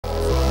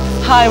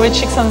Hi, we're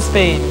Chicks on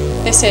Speed.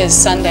 This is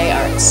Sunday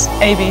Arts.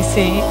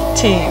 ABC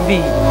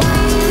TV.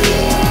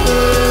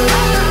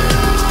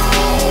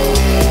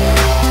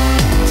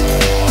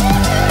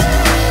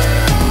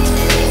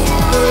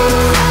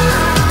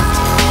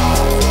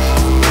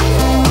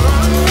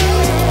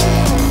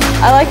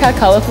 I like how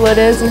colourful it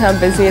is and how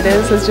busy it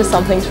is. It's just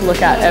something to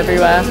look at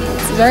everywhere.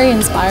 It's very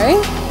inspiring,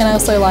 and I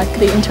also like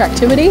the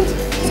interactivity,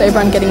 so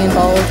everyone getting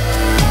involved.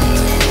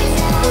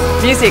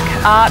 Music,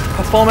 art,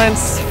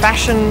 performance,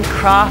 fashion,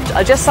 craft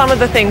are just some of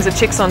the things that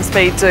Chicks on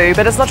Speed do,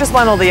 but it's not just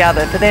one or the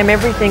other. For them,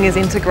 everything is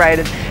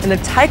integrated, and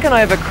they've taken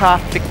over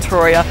Craft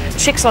Victoria,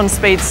 Chicks on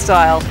Speed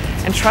style.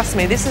 And trust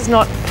me, this is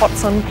not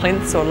pots on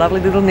plinths or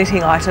lovely little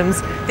knitting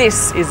items.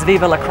 This is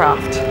Viva la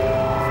Craft.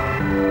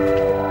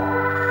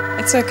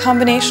 It's a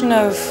combination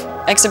of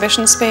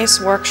exhibition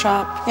space,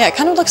 workshop. Yeah, it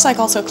kind of looks like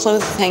also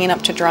clothes hanging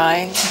up to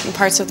dry in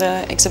parts of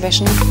the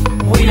exhibition.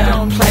 We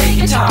don't play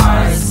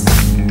guitars.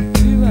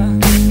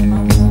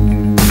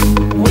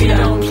 We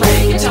don't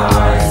play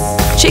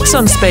guitars. Chicks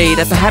on Speed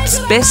are perhaps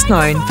best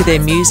known for their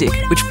music,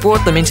 which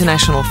brought them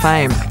international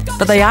fame.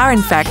 But they are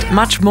in fact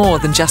much more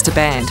than just a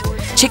band.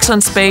 Chicks on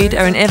Speed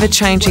are an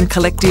ever-changing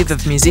collective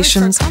of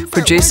musicians,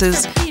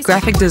 producers,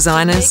 graphic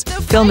designers,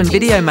 film and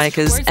video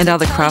makers and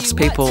other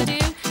craftspeople.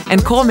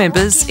 And core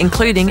members,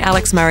 including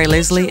Alex Murray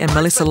Leslie and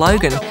Melissa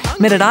Logan,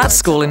 met at art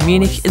school in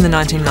Munich in the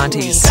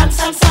 1990s.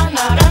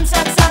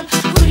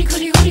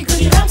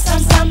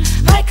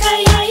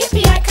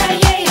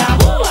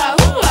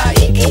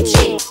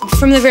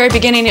 From the very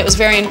beginning, it was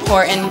very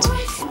important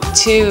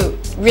to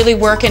really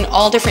work in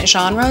all different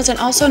genres, and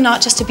also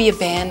not just to be a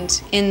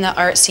band in the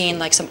art scene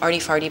like some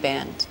arty-farty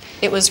band.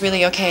 It was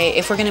really, okay,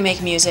 if we're going to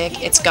make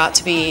music, it's got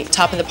to be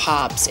top of the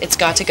pops. It's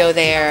got to go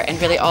there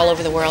and really all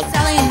over the world.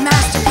 Selling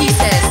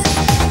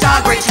masterpieces.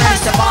 Dog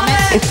returns to vomit.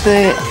 It's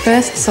the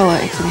first solo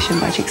exhibition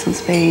by Chicks on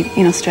Speed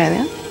in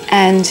Australia.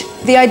 And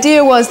the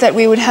idea was that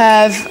we would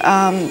have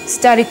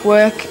static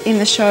work in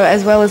the show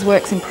as well as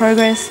works in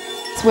progress.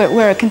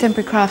 We're a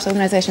contemporary crafts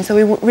organisation, so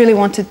we really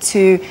wanted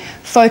to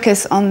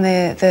focus on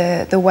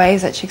the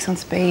ways that Chicks on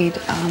Speed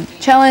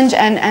challenge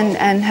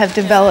and have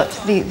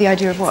developed the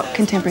idea of what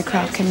contemporary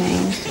craft can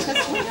mean.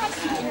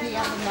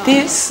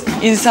 This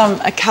is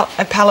a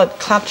palette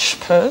clutch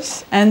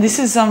purse, and this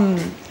is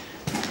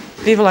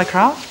Viva la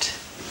Craft,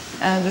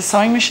 the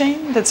sewing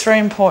machine. That's very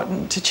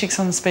important to Chicks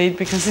on Speed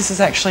because this is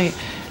actually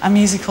a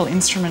musical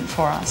instrument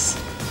for us.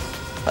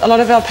 A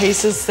lot of our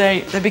pieces,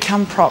 they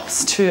become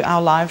props to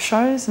our live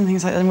shows and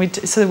things like that,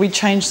 and so we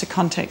change the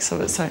context of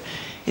it. So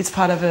it's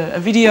part of a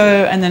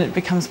video, and then it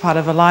becomes part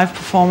of a live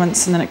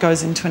performance, and then it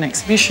goes into an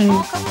exhibition.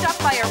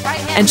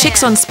 And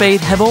Chicks on Speed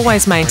have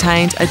always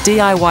maintained a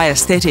DIY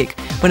aesthetic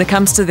when it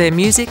comes to their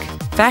music,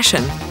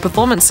 fashion,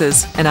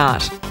 performances and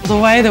art. The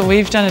way that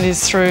we've done it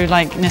is through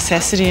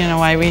necessity in a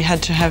way. We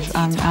had to have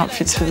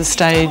outfits for the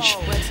stage,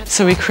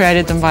 so we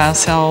created them by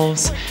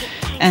ourselves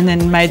and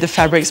then made the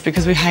fabrics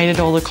because we hated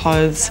all the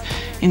clothes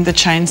in the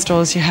chain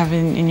stores you have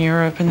in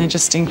Europe, and they're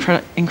just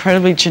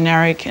incredibly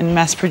generic and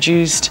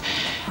mass-produced,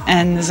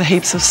 and there's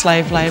heaps of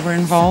slave labour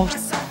involved.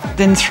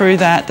 Then through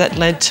that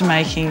led to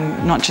making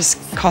not just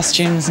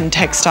costumes and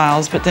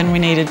textiles, but then we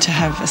needed to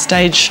have a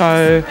stage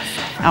show,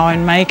 our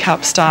own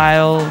makeup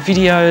style,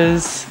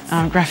 videos,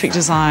 graphic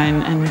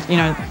design, and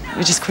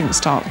we just couldn't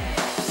stop.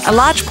 A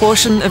large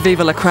portion of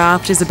Viva la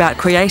Craft is about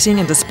creating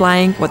and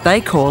displaying what they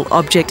call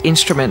object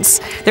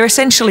instruments. They're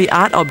essentially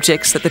art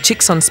objects that the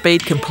Chicks on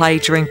Speed can play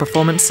during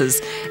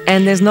performances,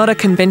 and there's not a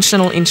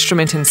conventional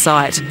instrument in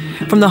sight.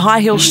 From the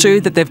high heel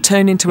shoe that they've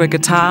turned into a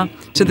guitar,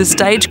 to the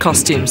stage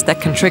costumes that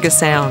can trigger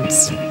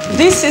sounds.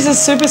 This is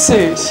a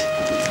supersuit,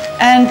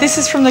 and this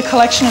is from the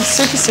collection of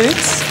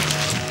supersuits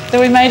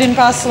that we made in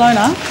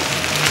Barcelona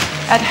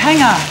at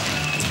Hangar,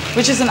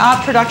 which is an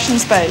art production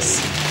space.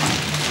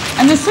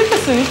 And the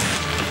supersuits,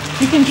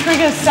 you can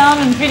trigger sound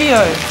and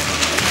video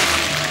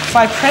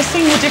by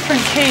pressing the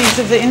different keys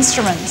of the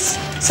instruments.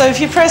 So if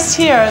you press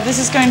here, this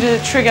is going to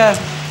trigger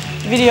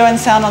video and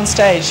sound on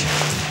stage.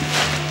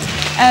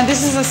 And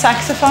this is a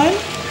saxophone,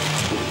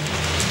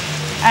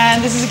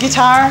 and this is a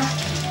guitar,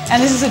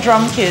 and this is a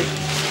drum kit.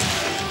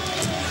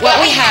 What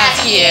we have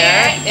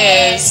here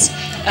is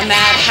a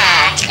Mad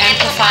Hat,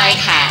 amplified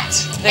hat.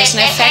 There's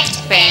an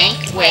effect bank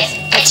with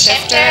pitch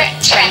shifter,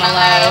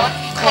 tremolo,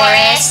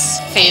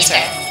 chorus, phaser.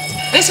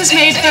 This is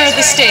made for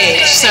the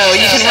stage, so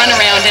you can run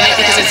around in it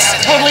because it's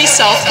totally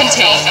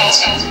self-contained.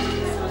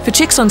 For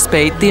Chicks on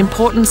Speed, the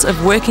importance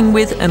of working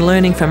with and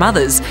learning from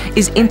others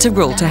is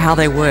integral to how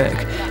they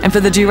work. And for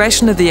the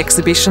duration of the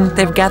exhibition,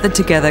 they've gathered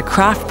together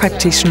craft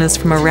practitioners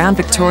from around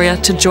Victoria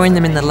to join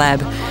them in the lab,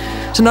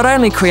 to not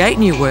only create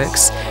new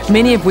works,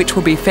 many of which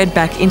will be fed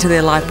back into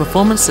their live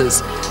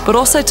performances, but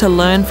also to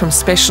learn from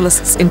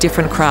specialists in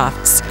different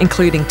crafts,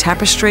 including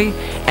tapestry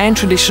and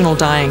traditional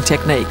dyeing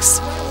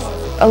techniques.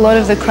 A lot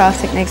of the craft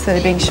techniques that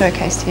are being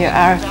showcased here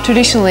are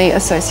traditionally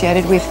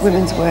associated with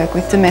women's work,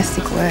 with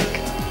domestic work.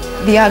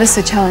 The artists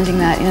are challenging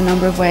that in a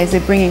number of ways.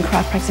 They're bringing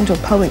craft practice into a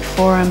public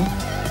forum.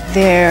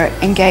 They're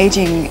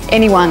engaging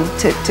anyone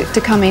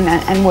to come in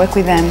and work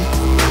with them.